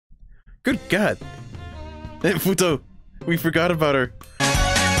Good God. Hey, Futo, we forgot about her.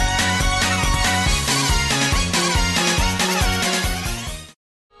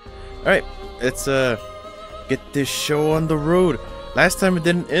 Alright, let's get this show on the road. Last time it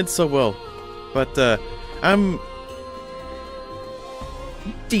didn't end so well, but I'm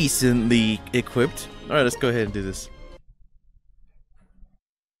decently equipped. Alright, let's go ahead and do this.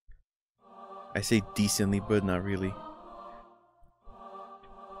 I say decently, but not really.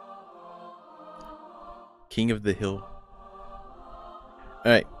 King of the hill.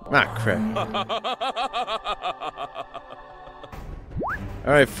 Alright. Ah, crap.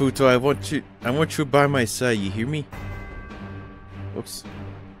 Alright, Futo, I want you by my side, you hear me? Oops.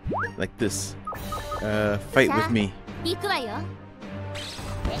 Like this. Fight with me.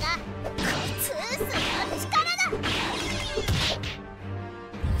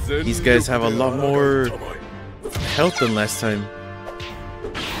 These guys have a lot more health than last time.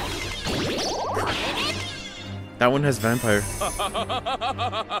 That one has vampire.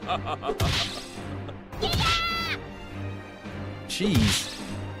 Jeez.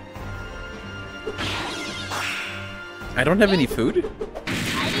 I don't have any food?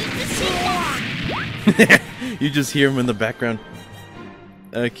 You just hear him in the background.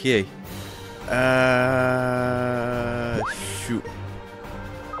 Okay. Shoot.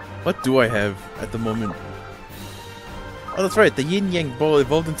 What do I have at the moment? Oh, that's right. The yin-yang ball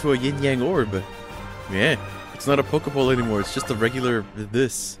evolved into a yin-yang orb. Yeah. It's not a Pokeball anymore. It's just a regular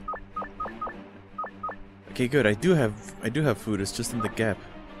this. Okay, good. I do have food. It's just in the gap.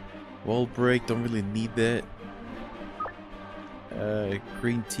 Wall break. Don't really need that.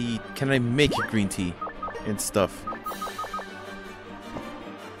 Green tea. Can I make a green tea and stuff?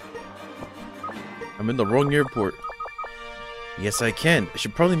 I'm in the wrong airport. Yes, I can. I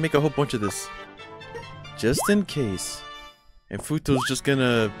should probably make a whole bunch of this, just in case. And Futo's just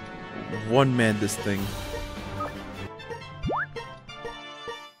gonna one-man this thing.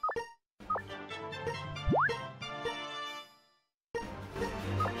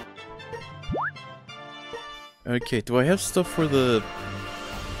 Okay, do I have stuff for the...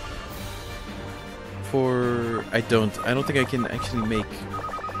 I don't think I can actually make...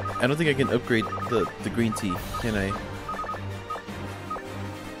 I don't think I can upgrade the green tea, can I?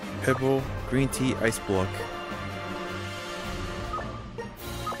 Pebble, green tea, ice block.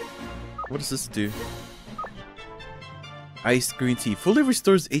 What does this do? Ice green tea. Fully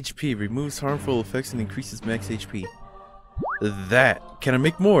restores HP, removes harmful effects, and increases max HP. That. Can I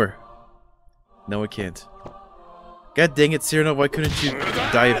make more? No, I can't. God dang it, Cyrano, why couldn't you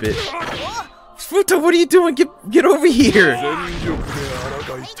die a bit? Futo, what are you doing? Get over here!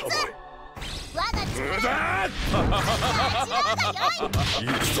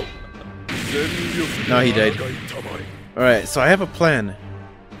 No, he died. Alright, so I have a plan.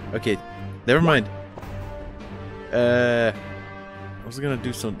 Okay, never mind. I was gonna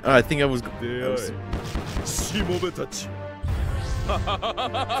do something. Oh, I think I was quick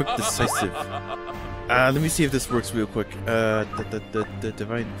decisive. Let me see if this works real quick. The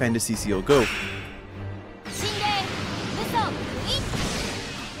Divine Fantasy Seal, go!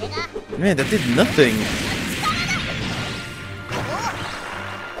 Man, that did nothing!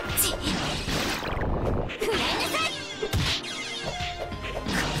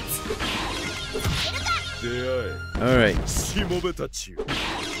 Alright.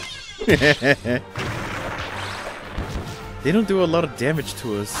 They don't do a lot of damage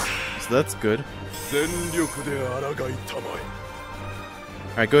to us, so that's good. Alright,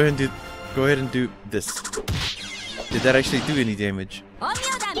 go ahead and do this. Did that actually do any damage?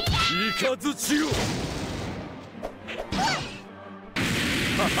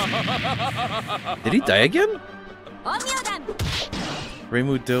 Did he die again?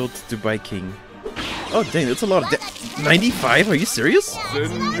 Reimu dealt Dubai King. Oh dang, that's a lot of 95? Are you serious?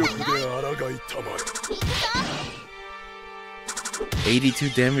 82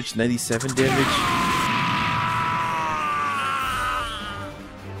 damage, 97 damage.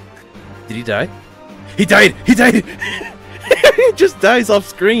 Did he die? He died! He died! He just dies off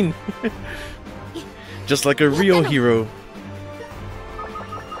screen. Just like a real hero.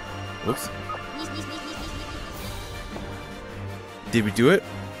 Whoops. Did we do it?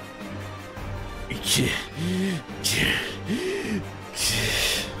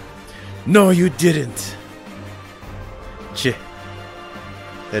 No, you didn't.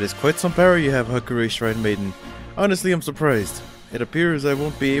 That is quite some power you have, Hakurei Shrine Maiden. Honestly, I'm surprised. It appears I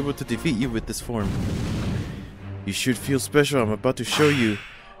won't be able to defeat you with this form. You should feel special. I'm about to show you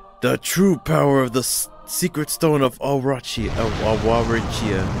the true power of the secret stone of Awarichia.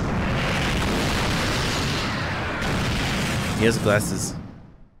 He has glasses.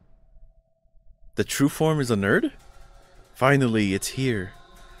 The true form is a nerd? Finally, it's here.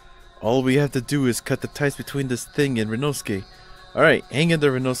 All we have to do is cut the ties between this thing and Renosuke. Alright, hang in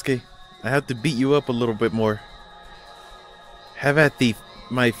there, Renosuke. I have to beat you up a little bit more. Have at thee.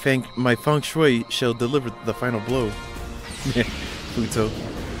 My feng shui shall deliver the final blow. Futo.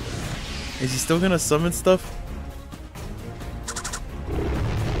 Is he still gonna summon stuff?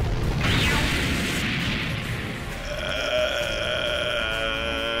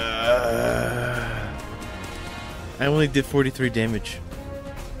 I only did 43 damage.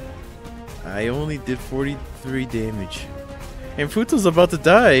 I only did 43 damage. And Futo's about to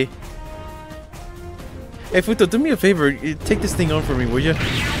die. Hey Futo, do me a favor. Take this thing on for me, will you?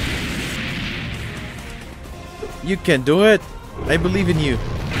 You can do it. I believe in you.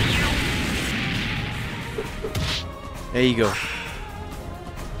 There you go.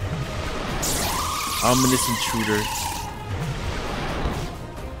 Ominous intruder.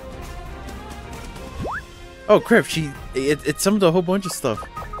 Oh crap, it summoned a whole bunch of stuff.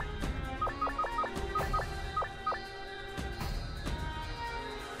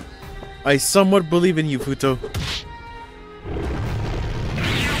 I somewhat believe in you, Futo.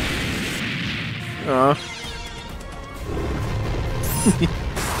 Aw.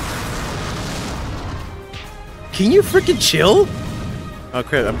 Can you freaking chill? Oh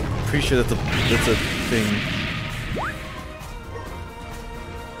crap, I'm pretty sure that's a thing.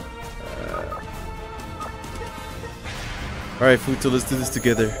 Alright, Futo, let's do this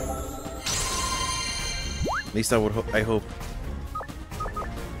together. At least I hope.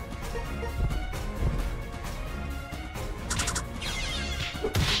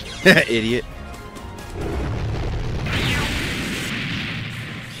 Idiot.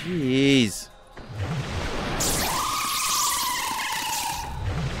 Jeez.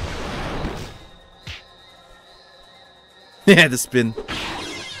 Yeah, the spin.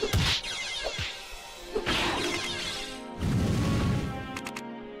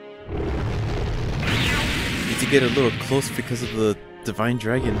 Need to get a little close because of the divine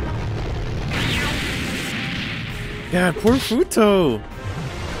dragon. God, poor Futo.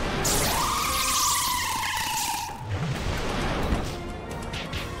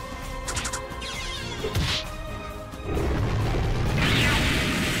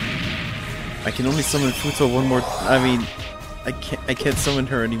 I can only summon Futo one more. I mean, I can't summon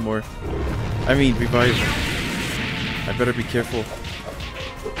her anymore. I mean, revive her. I better be careful.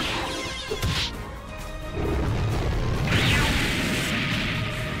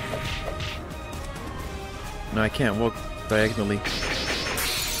 No, I can't walk diagonally.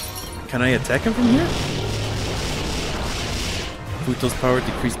 Can I attack him from here? Futo's power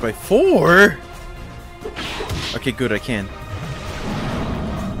decreased by 4? Okay, good, I can.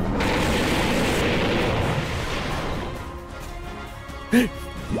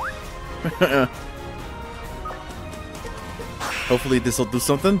 Hopefully this will do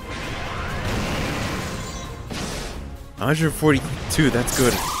something. 142, that's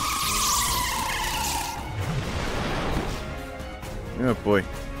good. Oh boy.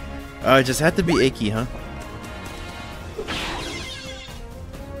 It just had to be Aki, huh?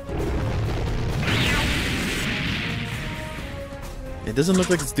 It doesn't look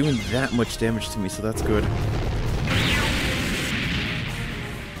like it's doing that much damage to me, so that's good.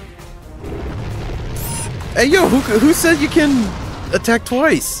 Hey yo, who said you can attack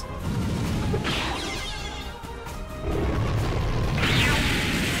twice?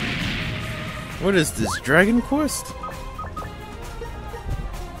 What is this, Dragon Quest?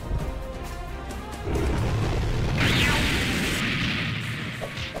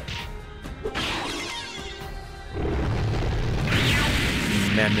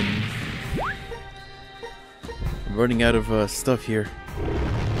 Mammon. I'm running out of stuff here.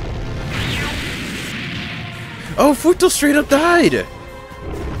 Oh, Futo straight up died!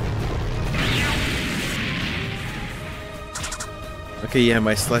 Okay, yeah,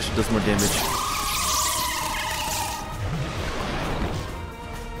 my slasher does more damage.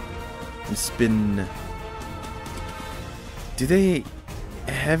 And spin. Do they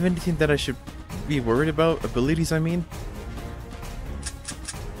have anything that I should be worried about? Abilities, I mean?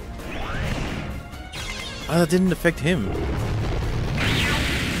 Oh, that didn't affect him.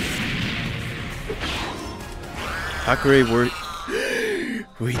 Hakure,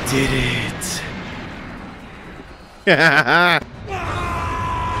 we did it!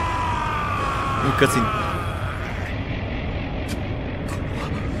 New cutscene.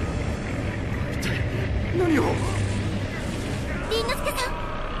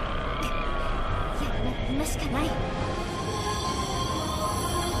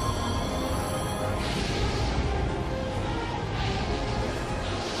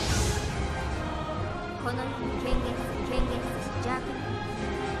 この世に権限し邪悪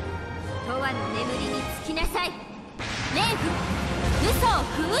永遠の眠りにつきなさい。冥府嘘を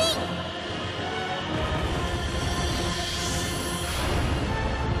封印。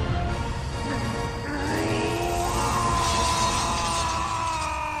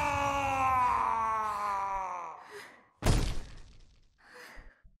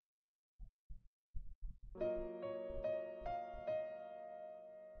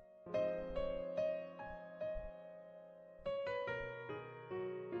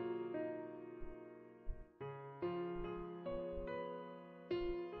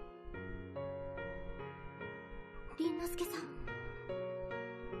凛之介さん。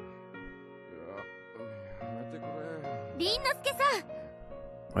凛之介さん。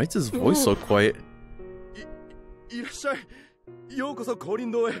Why is his voice so quiet? いらっしゃい。ようこそ降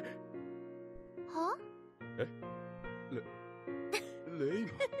臨堂へ。は？え？レイ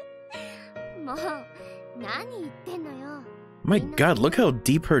もう何言ってんのよ。My God, look how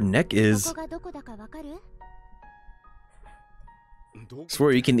deep her neck is. ここがどこだかわかる？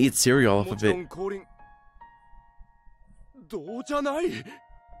 Swear you can eat cereal off of it. どうじゃない。よ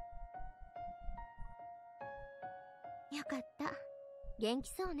かった。元気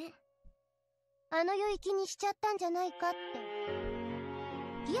そうね。あの世行きにしちゃったんじゃないかって。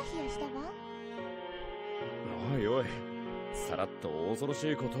ヒヤヒヤしたわ。おいおい、さらっと恐ろし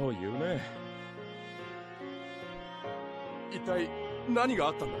いことを言うね。一体何が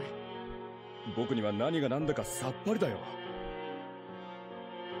あったんだい？僕には何が何だかさっぱりだよ。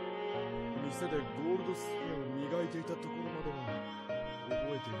店でゴールドスフィアを磨いていたところまでは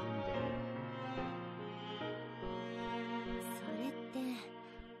覚えているんだ。それって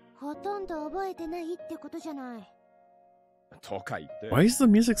ほとんど覚えてないってことじゃない。とか言って。Why is the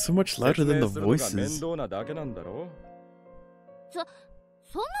music so much louder than the 面 voices? 倒なだけなんだろ。そんな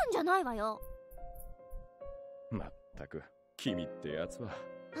んじゃないわよ。まったく君ってやつは。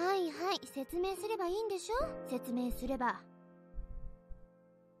はいはい、説明すればいいんでしょ。説明すれば。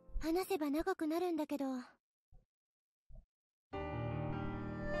話せば長くなるんだけど。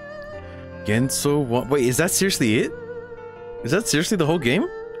Gensou what? Wait, is that seriously it? Is that seriously the whole game?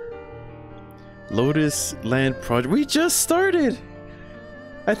 Lotus Land Project. We just started!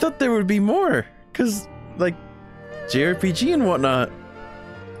 I thought there would be more. Cause, like, JRPG and whatnot.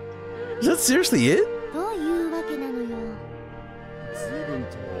 Is that seriously it? どういうわけなのよ。随分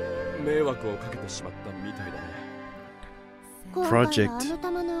と迷惑をかけてしまったみたいだね。今回はあの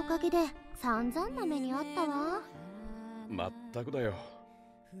玉のおかげで散々な目にあったわ。まったくだよ。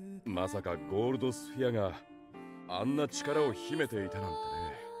まさかゴールドスフィアがあんな力を秘めていたなんてね。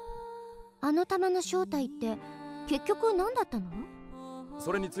あの玉の正体って結局何だったの？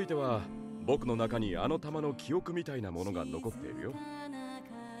それについては僕の中にあの玉の記憶みたいなものが残っているよ。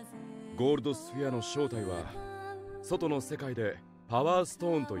ゴールドスフィアの正体は外の世界でパワースト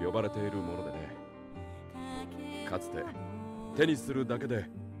ーンと呼ばれているものでね。かつて手にするだけで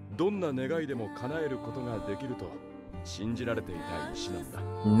どんな願いでも叶えることができると信じられていた石なんだ。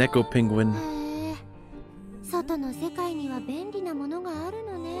Neko Penguin. へえ、外の世界には便利なものがある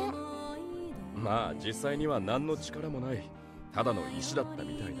のね。まあ実際には何の力もないただの石だった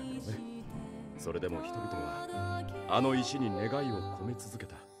みたいだけどね。それでも人々はあの石に願いを込め続け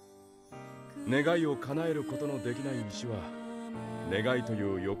た。願いを叶えることのできない石は願いと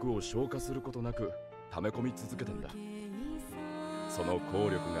いう欲を消化することなく溜め込み続けたんだ。その効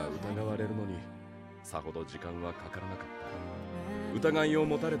力が疑われるのにさほど時間はかからなかった。疑いを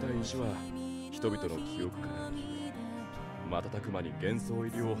持たれた石は人々の記憶から瞬く間に幻想入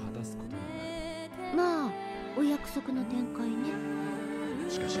りを果たすことになる。まあお約束の展開ね。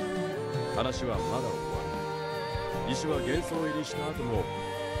しかし話はまだ終わらない。石は幻想入りした後も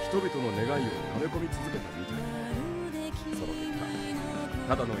人々の願いを溜め込み続けたみたいだ。その結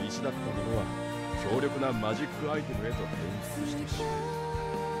果ただの石だったものは強力なマジックアイテムへと変質してしまう。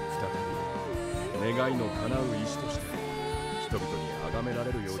再び願いの叶う石として人々に崇めら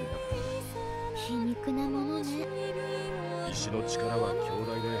れるようになったんだ。皮肉なものね。石の力は強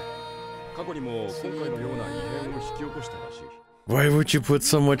大で過去にも今回のような異変を引き起こしたらしい。Why would you put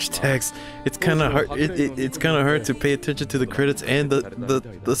so much text? It's kind of hard. It's kind of hard to pay attention to the credits and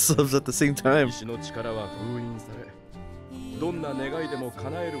the subs at the same time. 石の力は封印され、どんな願いでも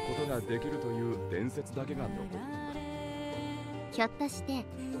叶えることができるという伝説だけが残っているんだ。ひょっとして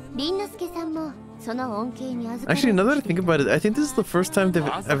凛之介さんもその恩恵に預かる。Actually, now that I think about it, I think this is the first time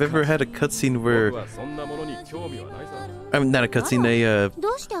I've ever had a cutscene where I'm not a cutscene, a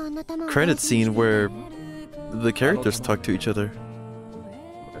credit scene where the characters talk to each other.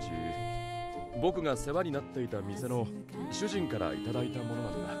 昔僕が世話になっていた店の主人からいただいたものな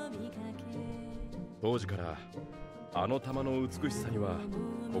んだ。当時からあの玉の美しさには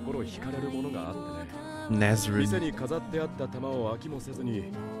心惹かれるものがあってね。店 Nazareth. に飾ってあった玉を飽きもせず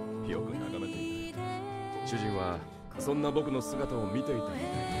によく眺めていた。主人はそんな僕の姿を見ていたみたい。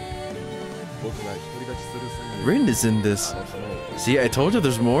僕が独り立ちする際に Rin is in this. See, I told you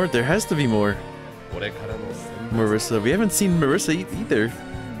there's more. There has to be more. これからの先輩 Marissa. We haven't seen Marissa either. 大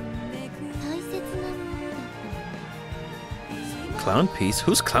切なものだった。 Clown Piece?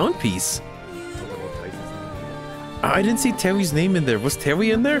 Who's Clown Piece? とても大切なものだ。 I didn't see Terry's name in there. Was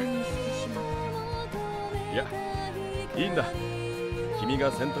Terry in there? いや、いいんだ。君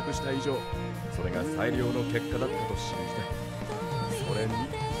が選択した以上、それが最良の結果だったと信じて。それに、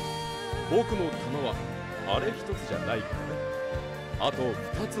僕の玉はあれ一つじゃないからね。あと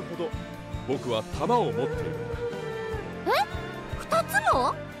2つほど、僕は玉を持っているんだ。え？2つ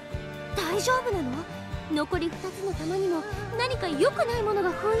も？大丈夫なの？残り2つの玉にも何か良くないもの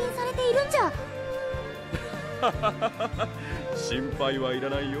が封印されているんじゃ。心配はいら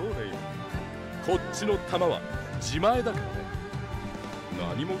ないよ、レイ。こっちの玉は自前だからね。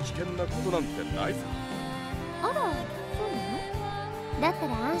何も危険なことなんてないさ。あら、そうなの？だった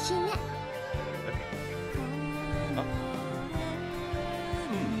ら安心ね。あ、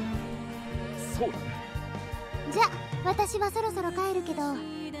そうだね。じゃあ、私はそろそろ帰るけど。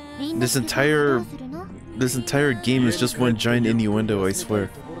This entire game is just one giant innuendo, I swear.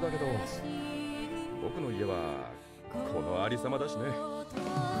 僕の家はこのありさまだしね。元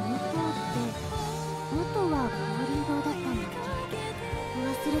はボーリン堂だったんだっけ？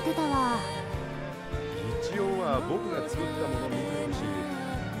忘れてたわ。一応は僕が作ったものみたいだし、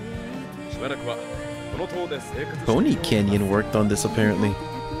しばらくはこの塔で生活して Pony Canyon worked on this apparently. たく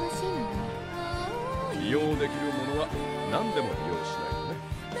ましいのね。利用できるものは何でも利用しないとね。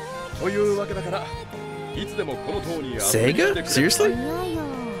というわけだから、いつでもこの塔に遊びに来て Sega? くれ。 Seriously? いやいや。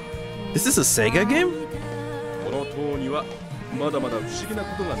 This is a Sega game? この塔にはまだまだ不思議な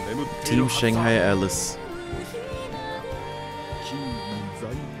ことが眠っている Team はずだ。 Shanghai Alice. 金銀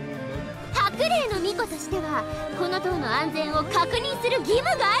財宝白霊の巫女としてはこの塔の安全を確認する義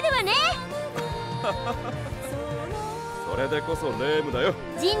務があるわね。それでこそ霊夢だよ。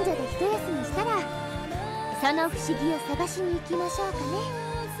神社で一休みしたらその不思議を探しに行きましょうかね。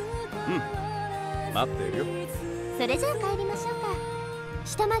待っているよ。それじゃあ帰りましょうか。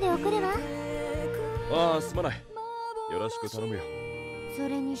下まで送るわ。ああ、すまない。よろしく頼むよ。そ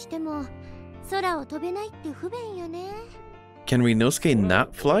れにしても空を飛べないって不便よね。 Can Rinosuke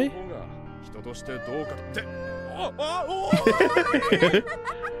not fly? 人としてどうかって。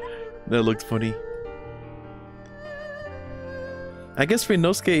That looked funny. I guess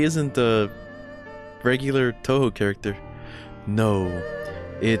Rinosuke isn't a regular Touhou character. No.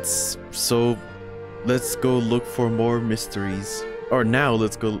 It's so... Let's go look for more mysteries. Or now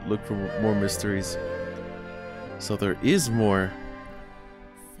let's go look for more mysteries. So there is more.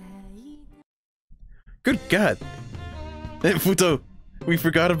 Good God! Hey, Futo! We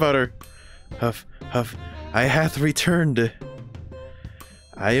forgot about her! Huff, huff. I hath returned!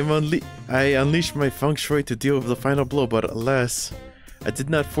 I unleashed my feng shui to deal with the final blow, but alas, I did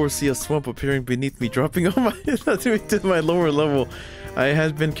not foresee a swamp appearing beneath me, dropping on my to my lower level. I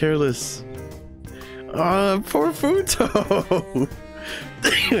had been careless. Poor Futo!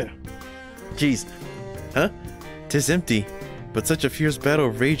 Jeez. Huh? 'Tis empty, but such a fierce battle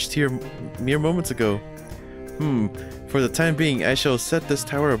raged here mere moments ago. For the time being, I shall set this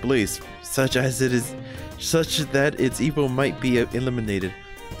tower ablaze, such that its evil might be eliminated.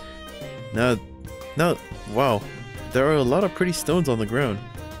 Now, wow, there are a lot of pretty stones on the ground.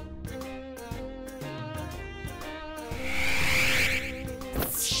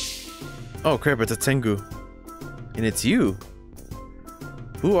 Oh crap, it's a Tengu. And it's you.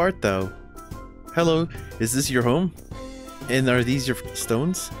 Who art thou? Hello, is this your home? And are these your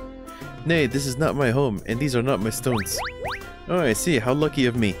stones? Nay, this is not my home, and these are not my stones. Oh, I see. How lucky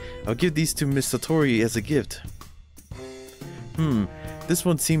of me. I'll give these to Miss Satori as a gift. This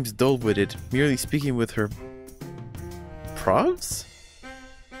one seems dull-witted, merely speaking with her provs?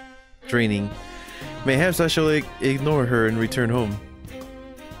 Draining. Mayhaps I shall ignore her and return home.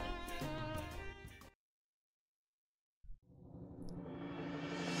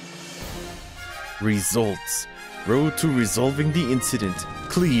 Results. Road to resolving the incident.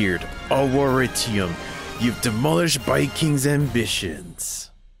 Cleared. Awaritium. You've demolished Viking's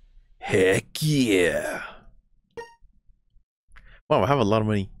ambitions. Heck yeah. Wow, I have a lot of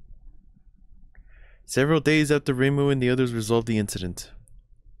money. Several days after Reimu and the others resolved the incident.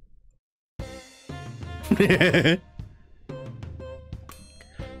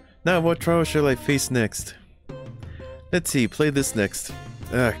 Now, what trial shall I face next? Let's see, play this next.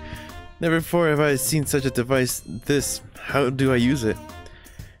 Never before have I seen such a device. How do I use it?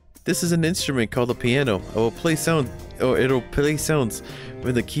 This is an instrument called a piano. It'll play sounds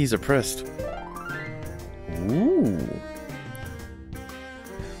when the keys are pressed. Ooh.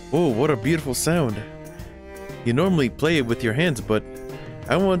 Oh, what a beautiful sound. You normally play it with your hands, but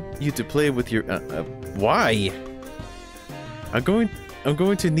I want you to play it with your... why? I'm going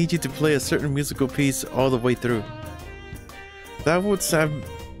to need you to play a certain musical piece all the way through. That would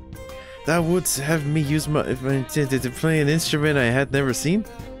have me use my to play an instrument I had never seen.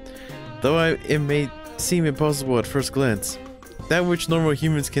 Though it may seem impossible at first glance. That which normal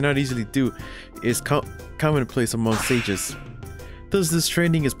humans cannot easily do is commonplace among sages. Thus this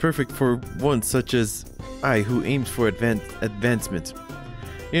training is perfect for one such as I, who aims for advancement.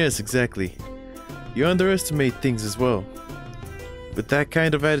 Yes, exactly. You underestimate things as well. With that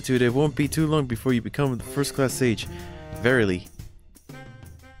kind of attitude, it won't be too long before you become the first-class sage. Verily.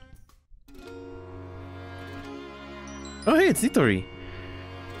 Oh hey, it's Nitori!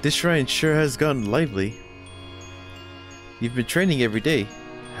 This shrine sure has gotten lively. You've been training every day.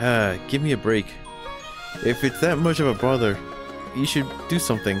 Give me a break. If it's that much of a bother, you should do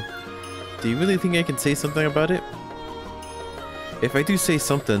something. Do you really think I can say something about it? If I do say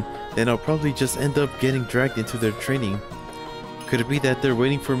something, then I'll probably just end up getting dragged into their training. Could it be that they're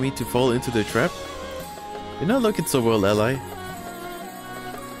waiting for me to fall into their trap? You're not looking so well, ally.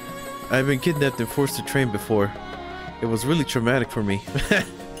 I've been kidnapped and forced to train before. It was really traumatic for me.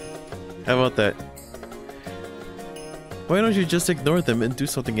 How about that? Why don't you just ignore them and do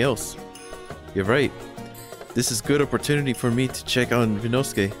something else? You're right. This is a good opportunity for me to check on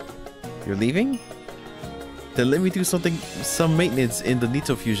Ryunosuke. You're leaving? Then let me do some maintenance in the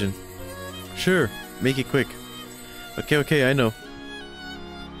Nito fusion. Sure, make it quick. Okay, I know.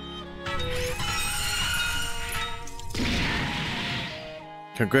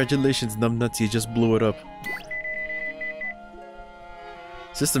 Congratulations, numbnuts, you just blew it up.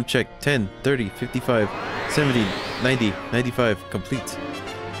 System check 10, 30, 55, 70, 90, 95, complete.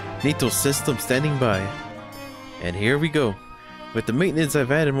 Nito system standing by. And here we go. With the maintenance,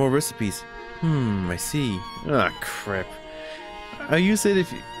 I've added more recipes. I see. Ah, crap. I'll use it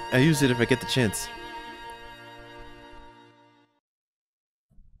if I get the chance.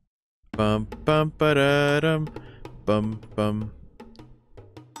 Bum bum ba-da-dum. Bum bum.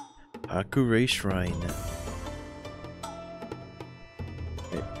 Hakure Shrine.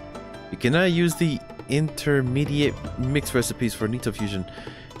 You cannot use the intermediate mix recipes for Nito fusion.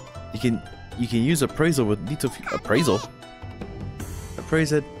 You can use appraisal with Nito appraisal.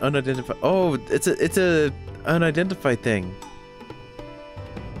 Appraise at unidentified. Oh, it's a unidentified thing.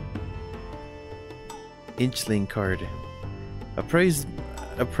 Inchling card.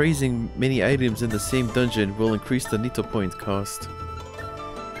 Appraising many items in the same dungeon will increase the Nito point cost.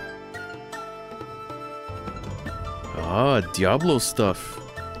 Ah, Diablo stuff.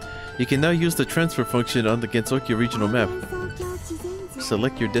 You can now use the transfer function on the Gensou regional map.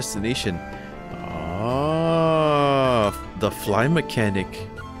 Select your destination. Ah, the fly mechanic.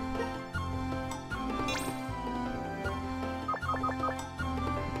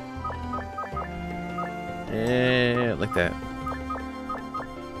 Like that.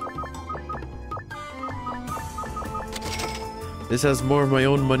 This has more of my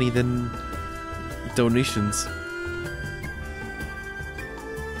own money than donations.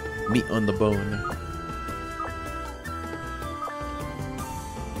 Meat on the bone.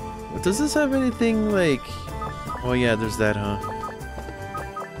 Does this have anything like... Oh yeah, there's that, huh?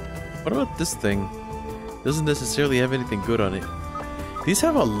 What about this thing? Doesn't necessarily have anything good on it. These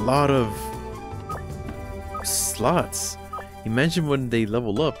have a lot of slots. Imagine when they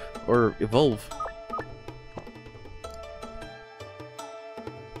level up or evolve.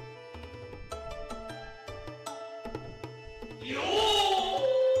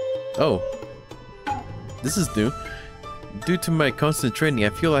 Oh, this is new. Due to my constant training, I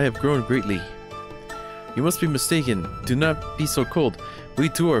feel I have grown greatly. You must be mistaken. Do not be so cold. We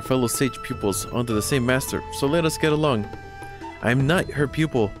too are fellow sage pupils under the same master, so let us get along. I am not her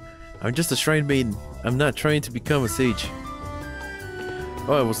pupil. I'm just a shrine maiden. I'm not trying to become a sage.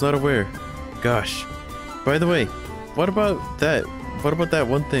 Oh, I was not aware. Gosh. By the way, what about that? What about that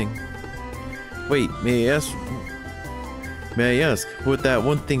one thing? Wait, may I ask, what would that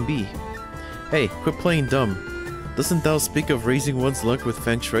one thing be? Hey, quit playing dumb. Doesn't thou speak of raising one's luck with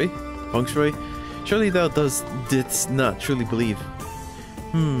feng shui? Feng shui? Surely thou didst not truly believe.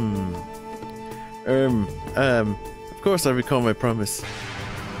 Of course I recall my promise.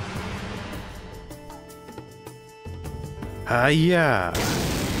 Hiya!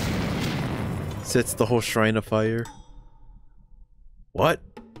 Sets the whole shrine afire. What?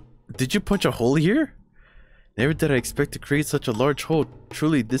 did you punch a hole here? Never did I expect to create such a large hole.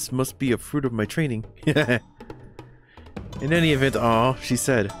 Truly, this must be a fruit of my training. In any event, she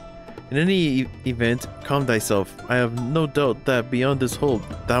said. In any event, calm thyself. I have no doubt that beyond this hole,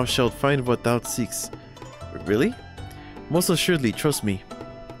 thou shalt find what thou seeks. Really? Most assuredly, trust me.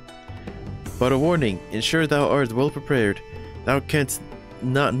 But a warning, ensure thou art well prepared. Thou canst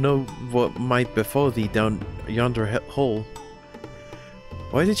not know what might befall thee down yonder hole.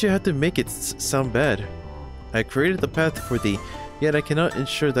 Why did you have to make it sound bad? I created the path for thee, yet I cannot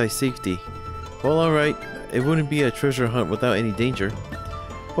ensure thy safety. Well, alright, it wouldn't be a treasure hunt without any danger.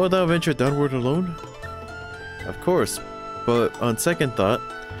 Will thou venture downward alone? Of course, but on second thought,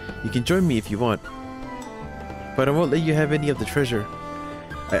 you can join me if you want. But I won't let you have any of the treasure.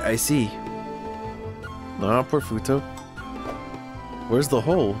 I see. Nah, poor Futo. Where's the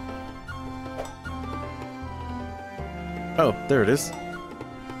hole? Oh, there it is.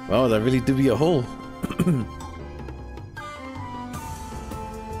 Wow, that really do be a hole.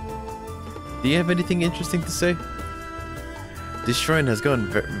 Do you have anything interesting to say? This shrine has gone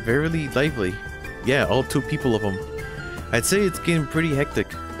very lively. Yeah, all 2 people of them. I'd say it's getting pretty hectic.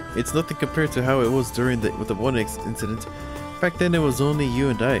 It's nothing compared to how it was during with the one incident. Back then it was only you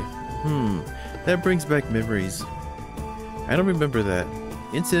and I. That brings back memories. I don't remember that.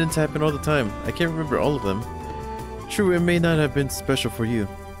 Incidents happen all the time. I can't remember all of them. True, it may not have been special for you,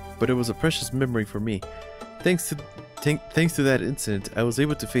 but it was a precious memory for me. Thanks to that incident, I was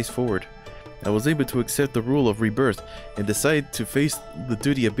able to face forward. I was able to accept the rule of rebirth and decide to face the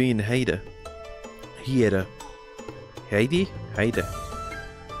duty of being Haida. Heidi? Haida.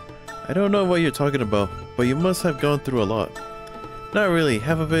 I don't know what you're talking about, but you must have gone through a lot. Not really,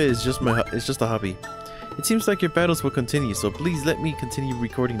 half of it is just a hobby. It seems like your battles will continue, so please let me continue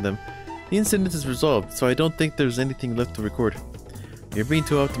recording them. The incident is resolved, so I don't think there's anything left to record. You're being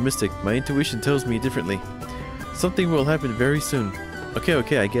too optimistic. My intuition tells me differently. Something will happen very soon.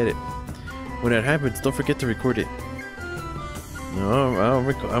 Okay, I get it. When that happens, don't forget to record it. No,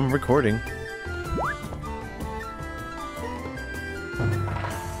 I'm recording.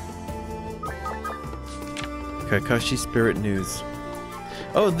 Kakashi Spirit News.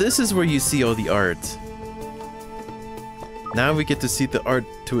 Oh, this is where you see all the art. Now we get to see the art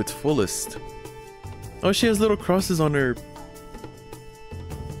to its fullest. Oh, she has little crosses on her...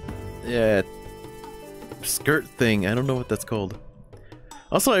 yeah... skirt thing. I don't know what that's called.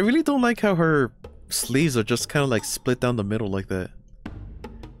 Also, I really don't like how her sleeves are just kind of like split down the middle like that.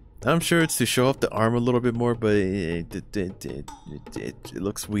 I'm sure it's to show off the arm a little bit more, but it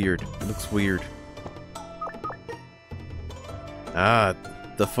looks weird. It looks weird. Ah,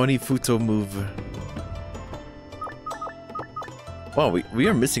 the funny Futo move. Wow, we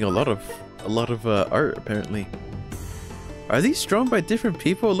are missing a lot of art apparently. Are these drawn by different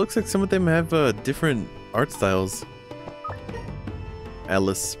people? It looks like some of them have different art styles.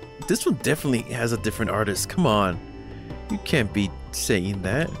 Alice, this one definitely has a different artist. Come on, you can't be saying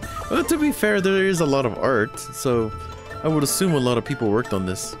that. Well, to be fair, there is a lot of art, so I would assume a lot of people worked on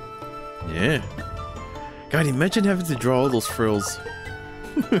this. Yeah. God, imagine having to draw all those frills.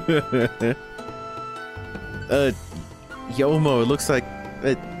 Yomo, it looks like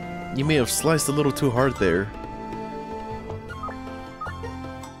you may have sliced a little too hard there.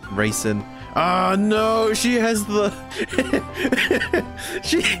 Raisin. Ah, no, she has the...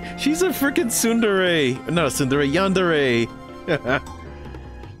 she's a freaking tsundere. Not a tsundere, yandere.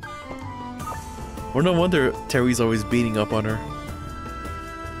 Well, no wonder Terry's always beating up on her.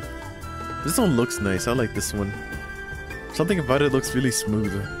 This one looks nice. I like this one. Something about it looks really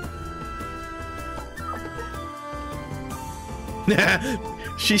smooth.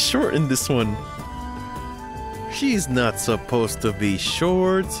 She's short in this one. She's not supposed to be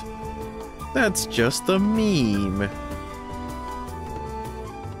short. That's just a meme.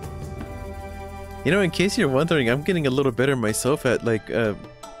 You know, in case you're wondering, I'm getting a little better myself at like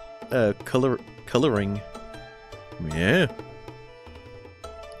coloring. Yeah.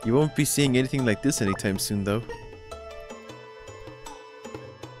 You won't be seeing anything like this anytime soon, though.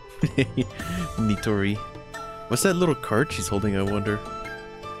 Nitori. What's that little card she's holding, I wonder?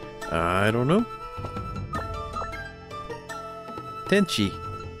 I don't know. Tenchi.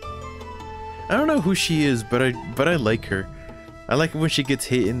 I don't know who she is, but I like her. I like it when she gets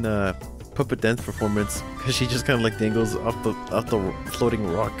hit in the puppet dance performance, because she just kind of like dangles off the floating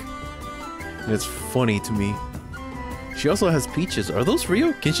rock. And it's funny to me. She also has peaches. Are those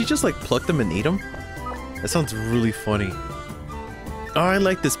real? Can she just like pluck them and eat them? That sounds really funny. Oh, I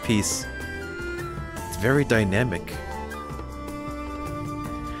like this piece. It's very dynamic.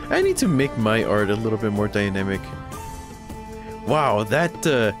 I need to make my art a little bit more dynamic. Wow, that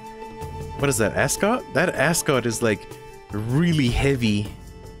What is that, ascot? That ascot is like really heavy.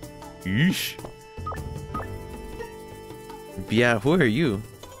 Yeesh. Yeah, who are you?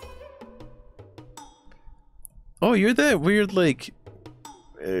 Oh, you're that weird, like...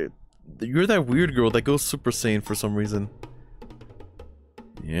 you're that weird girl that goes Super Saiyan for some reason.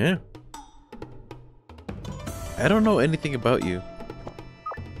 Yeah. I don't know anything about you.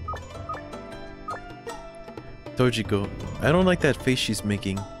 Tojiko, I don't like that face she's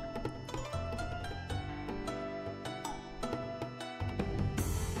making.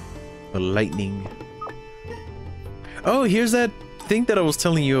 A lightning. Oh, here's that thing that I was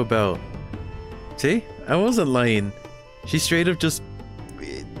telling you about. See? I wasn't lying. She straight up just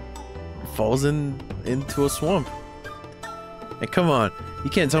falls into a swamp. And come on, you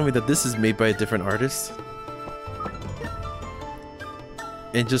can't tell me that this is made by a different artist.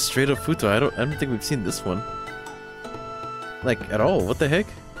 And just straight up Futo. I don't think we've seen this one. Like at all. What the heck?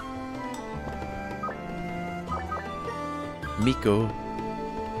 Miko.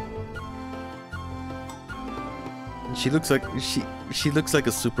 She looks like she looks like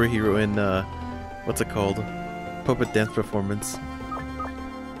a superhero in what's it called? Puppet dance performance.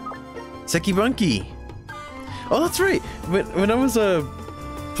 Sekibanki. Oh, that's right. When I was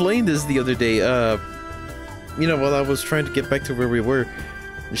playing this the other day, you know, while I was trying to get back to where we were,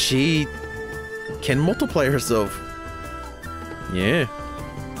 she can multiply herself. Yeah.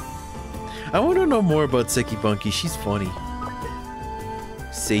 I want to know more about Sekibanki. She's funny.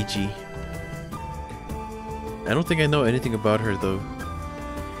 Seiji. I don't think I know anything about her though.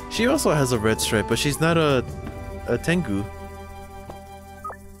 She also has a red stripe, but she's not a Tengu.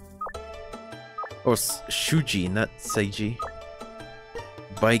 Or Shuji, not Seiji.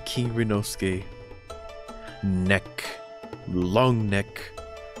 By King Rinosuke. Neck. Long neck.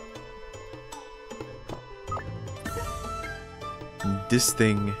 This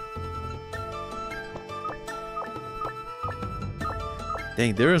thing.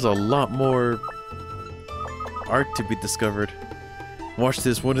 Dang, there is a lot more art to be discovered. Watch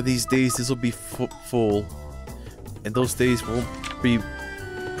this, one of these days this will be full. And those days won't be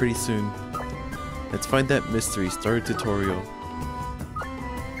pretty soon. Let's find that mystery. Start a tutorial.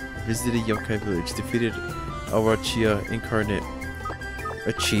 Visited Yokai Village. Defeated Awachia Incarnate.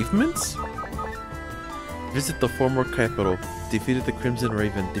 Achievements? Visit the former capital. Defeated the Crimson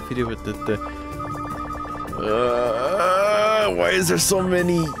Raven. Defeated with the why is there so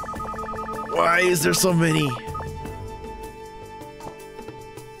many? Why is there so many?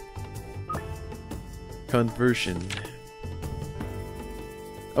 Conversion.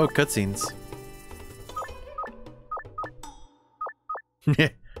 Oh, cutscenes.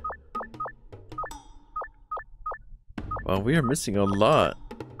 Well, we are missing a lot.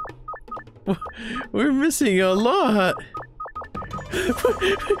 We're missing a lot.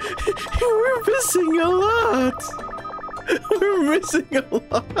 We're missing a lot. We're missing a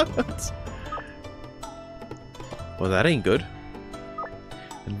lot. Well, that ain't good.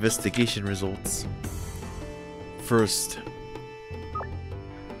 Investigation results. First,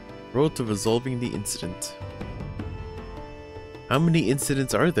 road to resolving the incident. How many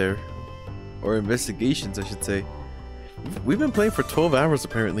incidents are there? Or investigations, I should say. We've been playing for 12 hours,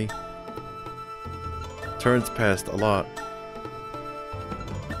 apparently. Turns passed a lot.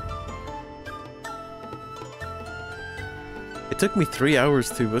 It took me 3 hours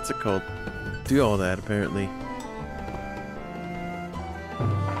to, what's it called? Do all that, apparently.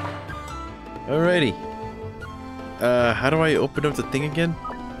 Alrighty. How do I open up the thing again?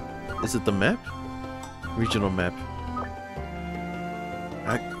 Is it the map? Regional map.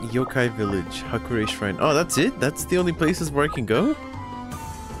 Yokai Village, Hakure Shrine. Oh, that's it? That's the only places where I can go?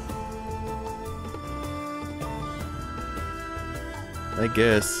 I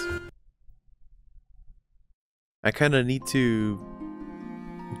guess. I kinda need to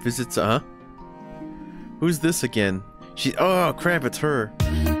visit, Who's this again? Oh crap, it's her.